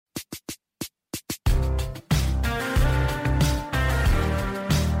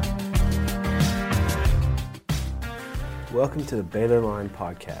Welcome to the Baylor Line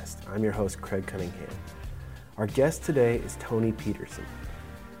podcast. I'm your host, Craig Cunningham. Our guest today is Tony Pederson.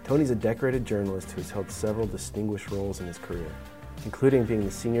 Tony's a decorated journalist who has held several distinguished roles in his career, including being the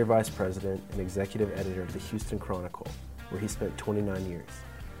senior vice president and executive editor of the Houston Chronicle, where he spent 29 years.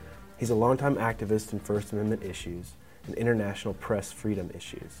 He's a longtime activist in First Amendment issues and international press freedom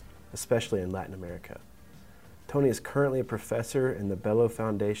issues, especially in Latin America. Tony is currently a professor in the Bello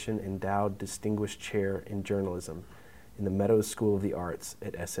Foundation Endowed Distinguished Chair in Journalism in the Meadows School of the Arts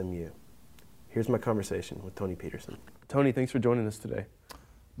at SMU. Here's my conversation with Tony Pederson. Tony, thanks for joining us today.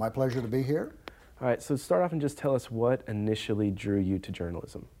 My pleasure to be here. All right, so start off and just tell us what initially drew you to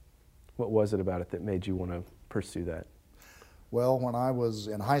journalism. What was it about it that made you want to pursue that? Well, when I was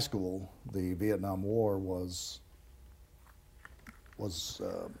in high school, the Vietnam War was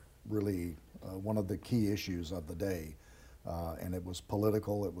really one of the key issues of the day, and it was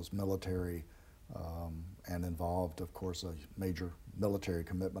political, it was military, and involved, of course, a major military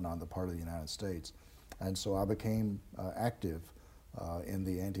commitment on the part of the United States. And so I became active in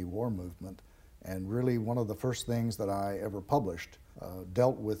the anti-war movement, and really one of the first things that I ever published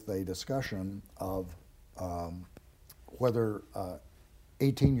dealt with a discussion of whether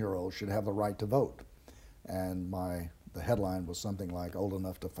 18-year-olds should have the right to vote. And the headline was something like, "Old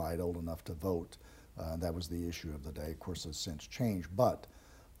enough to fight, old enough to vote." That was the issue of the day. Of course, it's since changed, but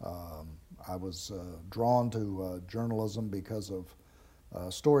I was drawn to journalism because of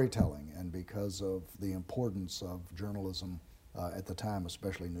storytelling and because of the importance of journalism at the time,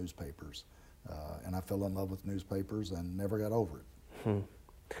 especially newspapers. And I fell in love with newspapers and never got over it.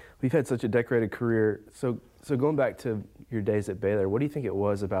 We've had such a decorated career. So going back to your days at Baylor, what do you think it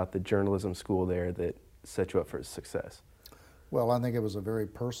was about the journalism school there that set you up for success? Well, I think it was a very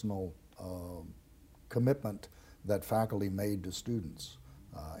personal commitment that faculty made to students.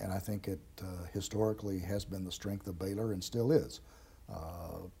 And I think it historically has been the strength of Baylor and still is.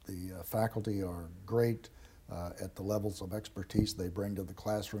 The faculty are great at the levels of expertise they bring to the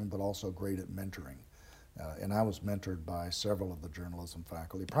classroom, but also great at mentoring. And I was mentored by several of the journalism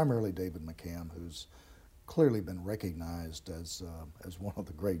faculty, primarily David McCam, who's clearly been recognized as one of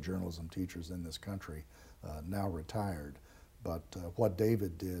the great journalism teachers in this country, now retired. But what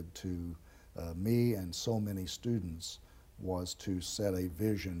David did to me and so many students was to set a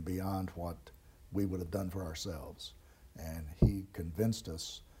vision beyond what we would have done for ourselves. And he convinced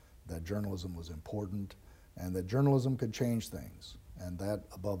us that journalism was important and that journalism could change things. And that,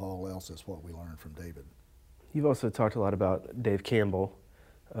 above all else, is what we learned from David. You've also talked a lot about Dave Campbell.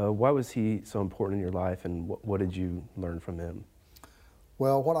 Why was he so important in your life, and what did you learn from him?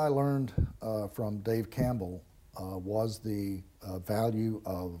 Well, what I learned from Dave Campbell was the value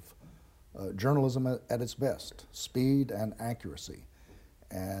of journalism at its best, speed and accuracy.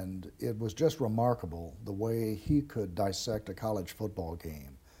 And it was just remarkable the way he could dissect a college football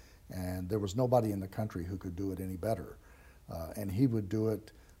game. And there was nobody in the country who could do it any better. And he would do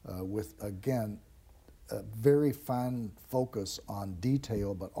it with, again, a very fine focus on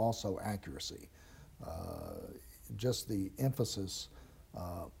detail, but also accuracy. Just the emphasis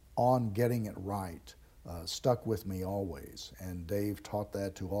on getting it right stuck with me always, and Dave taught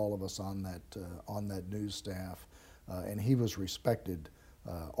that to all of us on that news staff, and he was respected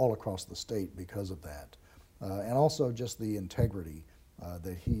all across the state because of that, and also just the integrity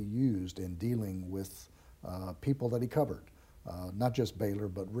that he used in dealing with people that he covered, not just Baylor,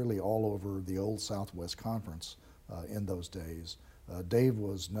 but really all over the old Southwest Conference in those days. Dave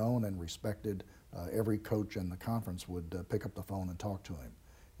was known and respected. Every coach in the conference would pick up the phone and talk to him,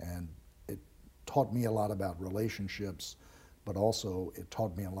 and taught me a lot about relationships, but also it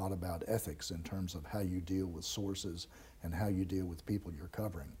taught me a lot about ethics in terms of how you deal with sources and how you deal with people you're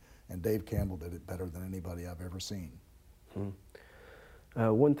covering. And Dave Campbell did it better than anybody I've ever seen.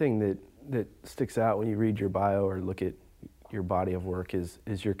 One thing that sticks out when you read your bio or look at your body of work is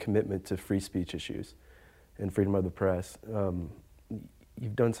your commitment to free speech issues and freedom of the press.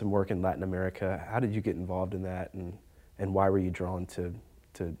 You've done some work in Latin America. How did you get involved in that, and why were you drawn to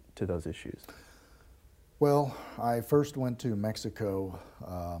those issues? Well, I first went to Mexico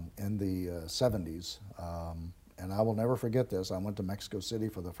in the 70s, and I will never forget this. I went to Mexico City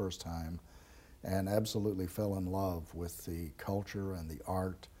for the first time and absolutely fell in love with the culture and the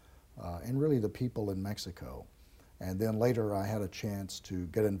art and really the people in Mexico. And then later I had a chance to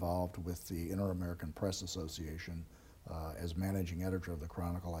get involved with the Inter-American Press Association as managing editor of the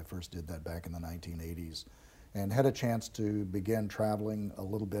Chronicle. I first did that back in the 1980s and had a chance to begin traveling a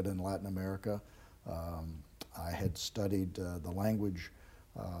little bit in Latin America. I had studied the language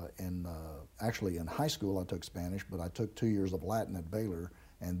actually in high school I took Spanish, but I took 2 years of Latin at Baylor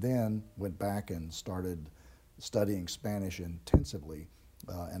and then went back and started studying Spanish intensively,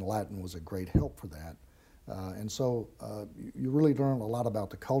 and Latin was a great help for that. And so you really learn a lot about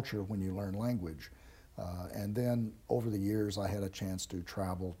the culture when you learn language. And then over the years, I had a chance to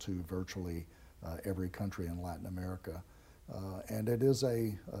travel to virtually every country in Latin America. And it is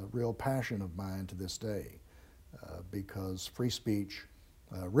a real passion of mine to this day, because free speech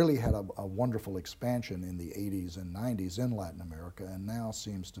really had a wonderful expansion in the 80s and 90s in Latin America, and now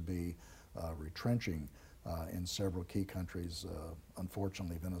seems to be retrenching in several key countries,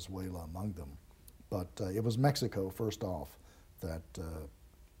 unfortunately Venezuela among them. But it was Mexico, first off, that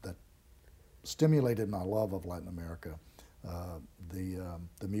stimulated my love of Latin America.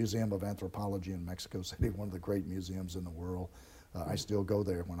 The Museum of Anthropology in Mexico City, one of the great museums in the world. I still go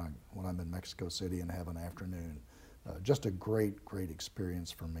there when I'm in Mexico City and have an afternoon. Just a great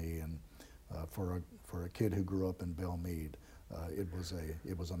experience for me, and for a kid who grew up in Belle Meade, it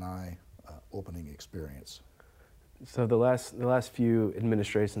was an eye-opening experience. So the last few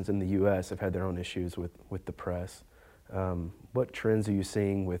administrations in the U.S. have had their own issues with the press. What trends are you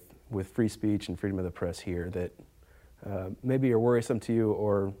seeing with free speech and freedom of the press here that maybe are worrisome to you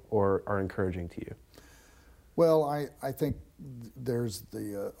or are encouraging to you? Well, I think there's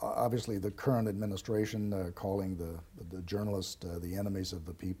obviously the current administration calling the journalists the enemies of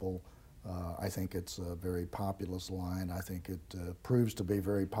the people. I think it's a very populist line. I think it proves to be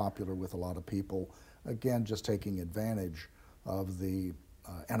very popular with a lot of people. Again, just taking advantage of the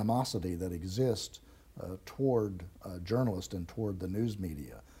animosity that exists toward journalists and toward the news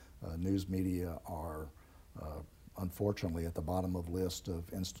media. News media are unfortunately at the bottom of the list of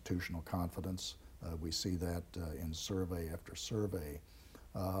institutional confidence. We see that in survey after survey.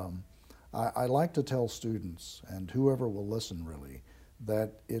 I like to tell students, and whoever will listen really,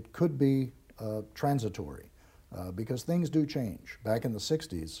 that it could be transitory, because things do change. Back in the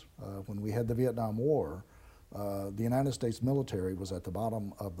 60s, when we had the Vietnam War, the United States military was at the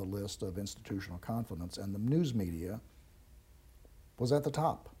bottom of the list of institutional confidence, and the news media was at the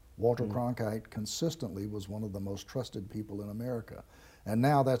top. Walter Cronkite consistently was one of the most trusted people in America, and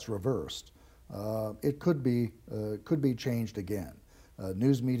now that's reversed. It could be changed again.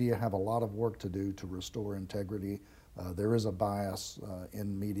 News media have a lot of work to do to restore integrity. There is a bias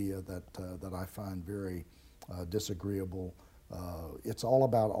in media that I find very disagreeable. It's all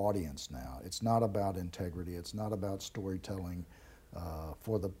about audience now. It's not about integrity. It's not about storytelling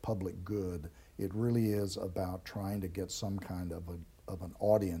for the public good. It really is about trying to get some kind of an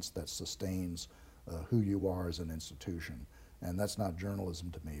audience that sustains who you are as an institution. And that's not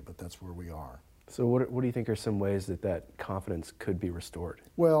journalism to me, but that's where we are. So what do you think are some ways that confidence could be restored?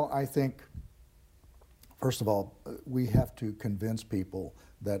 Well, I think, first of all, we have to convince people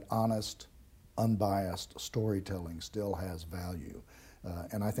that honest, unbiased storytelling still has value.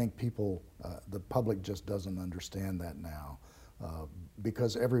 And I think the public just doesn't understand that now,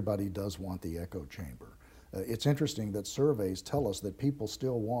 because everybody does want the echo chamber. It's interesting that surveys tell us that people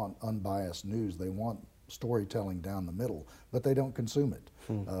still want unbiased news. They want storytelling down the middle, but they don't consume it.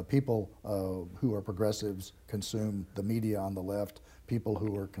 People who are progressives consume the media on the left. People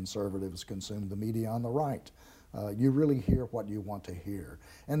who are conservatives consume the media on the right. You really hear what you want to hear.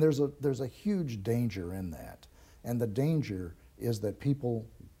 And there's a huge danger in that. And the danger is that people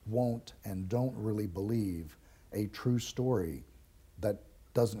won't and don't really believe a true story that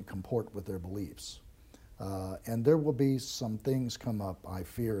doesn't comport with their beliefs. And there will be some things come up, I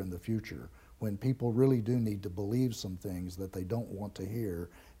fear, in the future when people really do need to believe some things that they don't want to hear,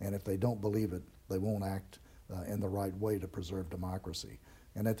 and if they don't believe it, they won't act in the right way to preserve democracy.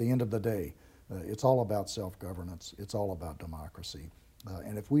 And at the end of the day, it's all about self-governance, it's all about democracy.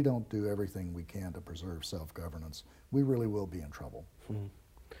 And if we don't do everything we can to preserve self-governance, we really will be in trouble.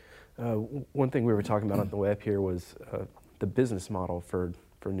 One thing we were talking about on the way up here was the business model for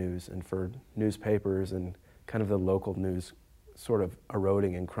news and for newspapers and kind of the local news sort of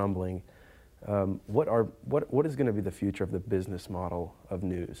eroding and crumbling. What is going to be the future of the business model of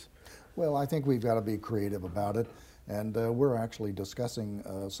news? Well, I think we've got to be creative about it, and we're actually discussing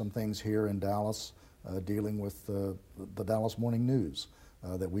some things here in Dallas dealing with the Dallas Morning News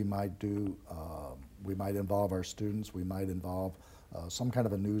that we might do. We might involve our students, we might involve some kind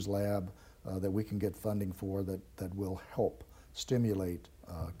of a news lab that we can get funding for that will help stimulate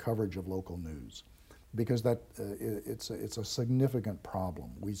coverage of local news. Because it's a significant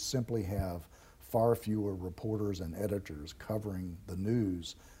problem. We simply have far fewer reporters and editors covering the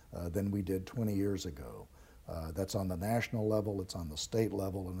news than we did 20 years ago. That's on the national level, it's on the state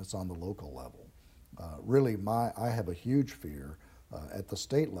level, and it's on the local level. Really, I have a huge fear at the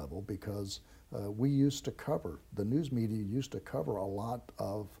state level because the news media used to cover a lot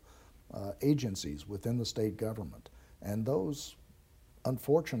of agencies within the state government. And those,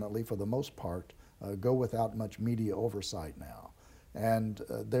 unfortunately, for the most part, go without much media oversight now. And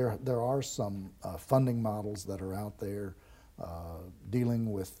there are some funding models that are out there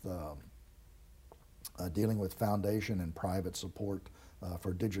dealing with foundation and private support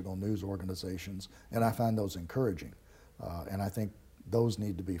for digital news organizations, and I find those encouraging. And I think those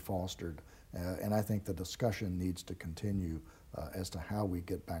need to be fostered, and I think the discussion needs to continue as to how we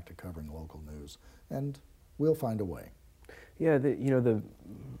get back to covering local news, and we'll find a way. Yeah,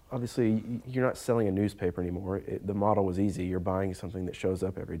 obviously you're not selling a newspaper anymore. The model was easy. You're buying something that shows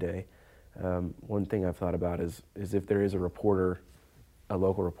up every day. One thing I've thought about is if there is a reporter, a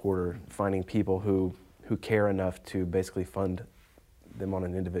local reporter, finding people who care enough to basically fund them on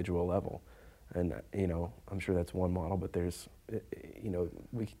an individual level. And, I'm sure that's one model, but there's,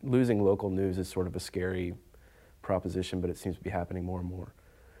 losing local news is sort of a scary proposition, but it seems to be happening more and more.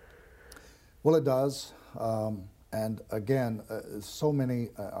 Well, it does. And again, so many,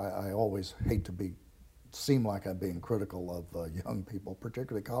 I always hate to seem like I'm being critical of young people,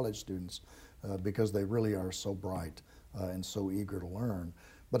 particularly college students, because they really are so bright and so eager to learn.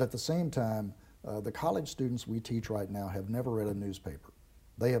 But at the same time, the college students we teach right now have never read a newspaper.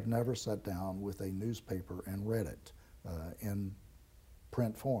 They have never sat down with a newspaper and read it in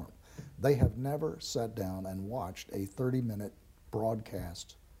print form. They have never sat down and watched a 30-minute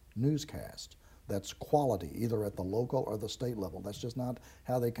broadcast newscast that's quality, either at the local or the state level. That's just not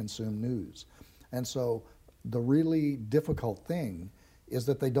how they consume news. And so the really difficult thing is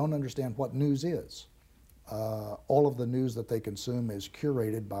that they don't understand what news is. All of the news that they consume is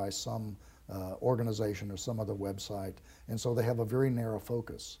curated by some organization or some other website, and so they have a very narrow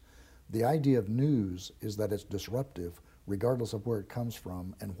focus. The idea of news is that it's disruptive regardless of where it comes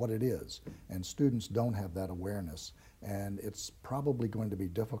from and what it is, and students don't have that awareness, and it's probably going to be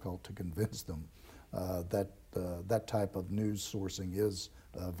difficult to convince them that that type of news sourcing is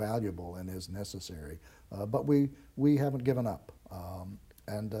valuable and is necessary. But we haven't given up,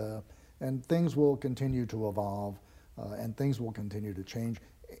 and things will continue to evolve, and things will continue to change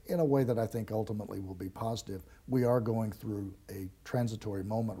in a way that I think ultimately will be positive. We are going through a transitory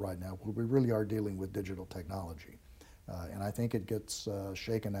moment right now where we really are dealing with digital technology. And I think it gets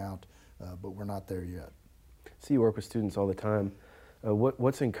shaken out, but we're not there yet. So you work with students all the time.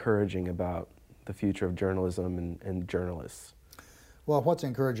 What's encouraging about the future of journalism and journalists? Well, what's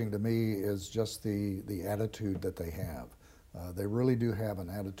encouraging to me is just the attitude that they have. They really do have an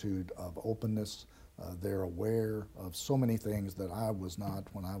attitude of openness. They're aware of so many things that I was not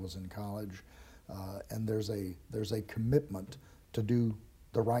when I was in college, and there's a commitment to do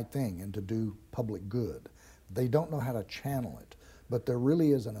the right thing and to do public good. They don't know how to channel it, but there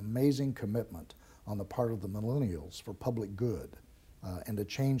really is an amazing commitment on the part of the millennials for public good and to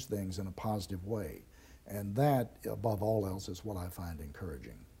change things in a positive way. And that, above all else, is what I find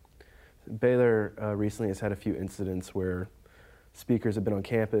encouraging. Baylor recently has had a few incidents where speakers have been on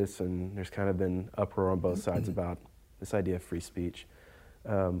campus and there's kind of been uproar on both sides about this idea of free speech.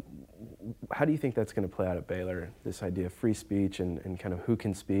 How do you think that's going to play out at Baylor, this idea of free speech and kind of who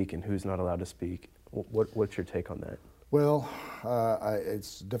can speak and who's not allowed to speak? What's your take on that? Well,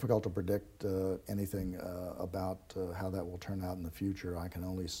 it's difficult to predict anything about how that will turn out in the future. I can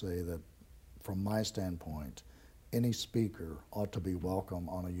only say that from my standpoint, any speaker ought to be welcome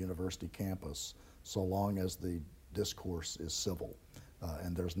on a university campus so long as the discourse is civil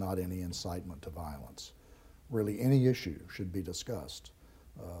and there's not any incitement to violence. Really, any issue should be discussed.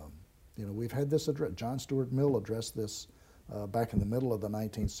 We've had this address. John Stuart Mill addressed this back in the middle of the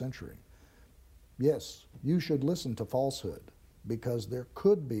 19th century. Yes, you should listen to falsehood because there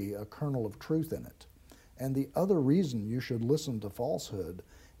could be a kernel of truth in it. And the other reason you should listen to falsehood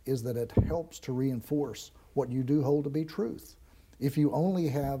is that it helps to reinforce what you do hold to be truth. If you only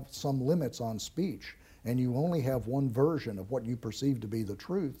have some limits on speech and you only have one version of what you perceive to be the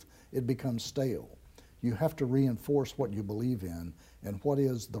truth, it becomes stale. You have to reinforce what you believe in and what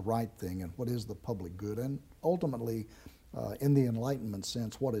is the right thing and what is the public good, and ultimately, in the Enlightenment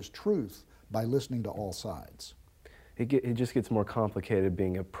sense, what is truth, by listening to all sides. It just gets more complicated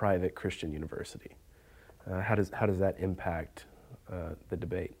being a private Christian university. How does that impact the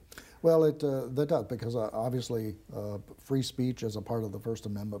debate? Well, that does, because obviously free speech is a part of the First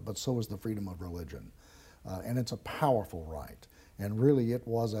Amendment, but so is the freedom of religion. And it's a powerful right. And really it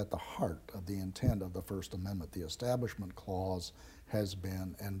was at the heart of the intent of the First Amendment. The Establishment Clause has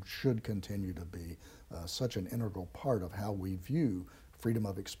been and should continue to be such an integral part of how we view freedom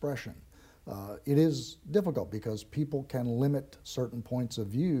of expression. It is difficult because people can limit certain points of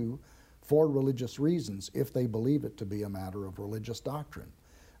view for religious reasons if they believe it to be a matter of religious doctrine.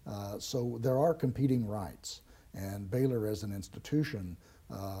 So there are competing rights, and Baylor as an institution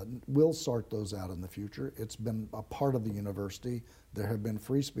will sort those out in the future. It's been a part of the university. There have been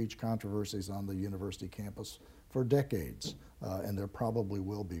free speech controversies on the university campus for decades, and there probably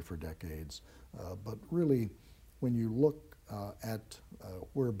will be for decades. But really, when you look at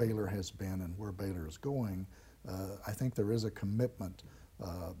where Baylor has been and where Baylor is going, I think there is a commitment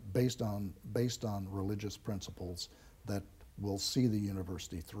based on religious principles that will see the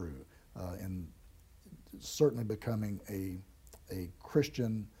university through, and certainly becoming a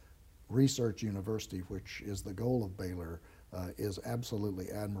Christian research university, which is the goal of Baylor, is absolutely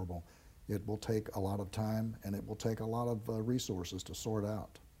admirable. It will take a lot of time, and it will take a lot of resources to sort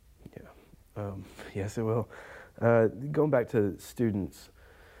out. Yeah, yes, it will. Going back to students,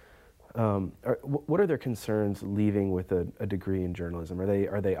 what are their concerns leaving with a degree in journalism?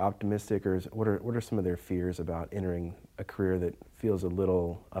 Are they optimistic, or what are some of their fears about entering a career that feels a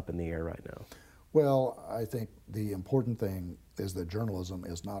little up in the air right now? Well, I think the important thing is that journalism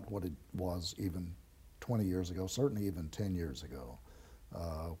is not what it was even 20 years ago, certainly even 10 years ago.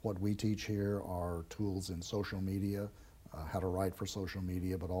 What we teach here are tools in social media, how to write for social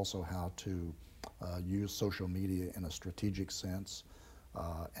media, but also how to use social media in a strategic sense,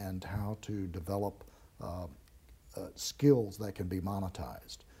 and how to develop skills that can be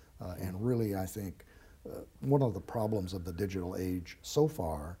monetized. And really, I think one of the problems of the digital age so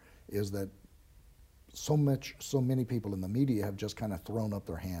far is that so many people in the media have just kind of thrown up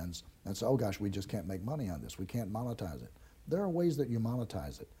their hands and said, oh gosh, we just can't make money on this. We can't monetize it. There are ways that you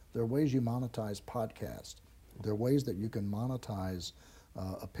monetize it. There are ways you monetize podcasts. There are ways that you can monetize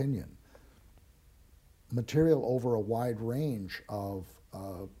opinion. Material over a wide range of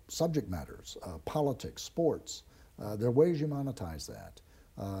subject matters, politics, sports. There are ways you monetize that.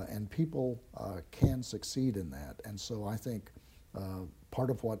 And people can succeed in that. And so I think part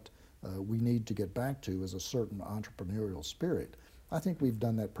of what we need to get back to is a certain entrepreneurial spirit. I think we've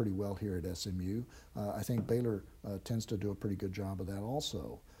done that pretty well here at SMU. I think Baylor tends to do a pretty good job of that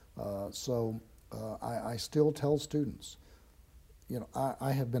also. I still tell students, you know,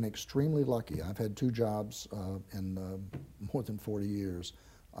 I have been extremely lucky. I've had 2 jobs in more than 40 years.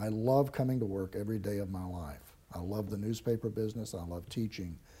 I love coming to work every day of my life. I love the newspaper business. I love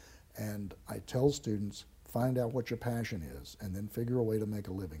teaching. And I tell students, find out what your passion is, and then figure a way to make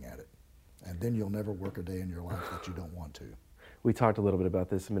a living at it. And then you'll never work a day in your life that you don't want to. We talked a little bit about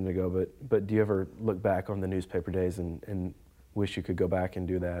this a minute ago, but do you ever look back on the newspaper days and wish you could go back and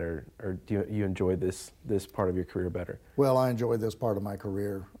do that, or do you enjoy this part of your career better? Well, I enjoy this part of my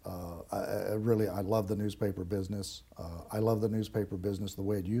career. I love the newspaper business. I love the newspaper business the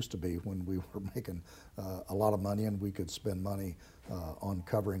way it used to be, when we were making a lot of money and we could spend money on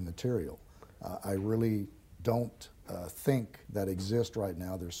covering material. I really don't think that exists right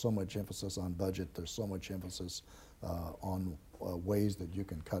now. There's so much emphasis on budget. There's so much emphasis on ways that you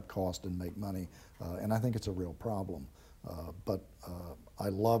can cut cost and make money, and I think it's a real problem. But I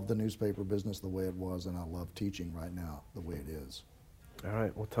love the newspaper business the way it was, and I love teaching right now the way it is. All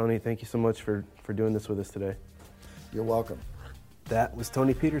right. Well, Tony, thank you so much for doing this with us today. You're welcome. That was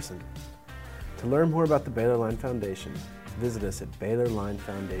Tony Pederson. To learn more about the Baylor Line Foundation, visit us at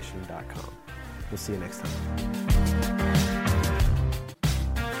BaylorLineFoundation.com. We'll see you next time.